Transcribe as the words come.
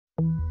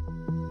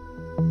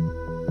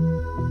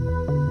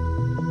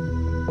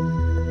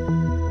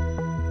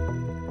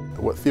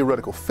what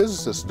theoretical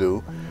physicists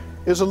do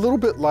is a little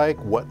bit like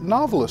what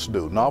novelists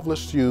do.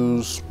 Novelists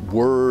use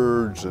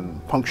words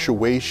and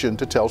punctuation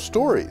to tell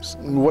stories.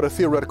 What a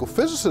theoretical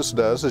physicist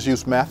does is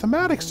use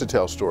mathematics to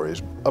tell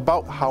stories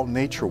about how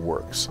nature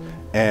works.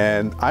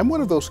 And I'm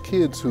one of those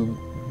kids who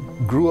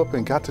grew up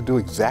and got to do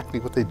exactly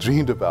what they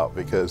dreamed about,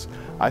 because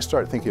I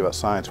started thinking about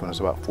science when I was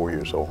about 4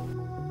 years old.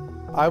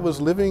 I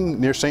was living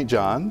near St.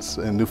 John's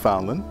in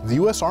Newfoundland. The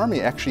U.S.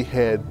 Army actually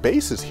had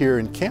bases here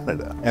in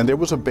Canada, and there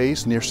was a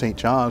base near St.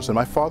 John's, and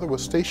my father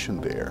was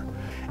stationed there.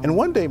 And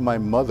one day my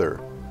mother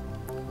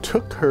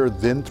took her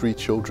then 3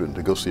 children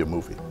to go see a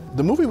movie.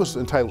 The movie was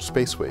entitled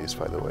Spaceways,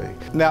 by the way.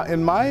 Now,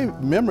 in my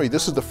memory,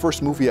 this is the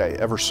first movie I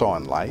ever saw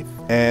in life,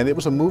 and it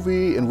was a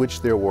movie in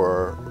which there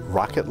were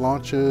rocket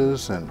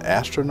launches and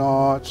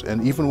astronauts,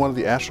 and even one of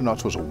the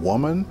astronauts was a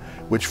woman,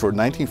 which for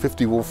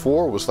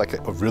 1954 was like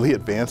a really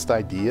advanced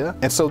idea.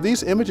 And so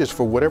these images,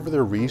 for whatever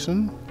their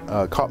reason,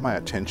 caught my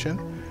attention.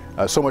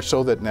 So much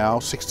so that now,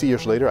 60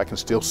 years later, I can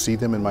still see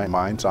them in my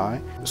mind's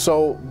eye.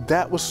 So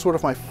that was sort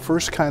of my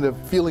first kind of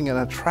feeling an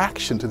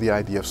attraction to the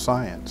idea of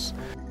science.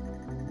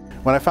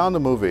 When I found the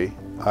movie,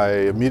 I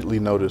immediately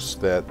noticed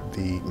that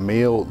the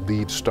male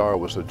lead star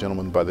was a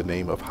gentleman by the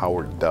name of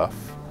Howard Duff.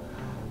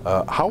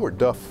 Howard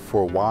Duff,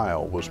 for a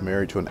while, was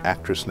married to an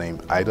actress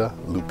named Ida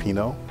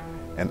Lupino,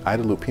 and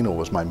Ida Lupino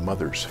was my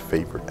mother's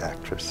favorite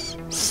actress.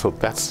 So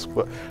that's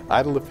what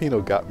Ida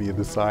Lupino got me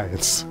into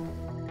science.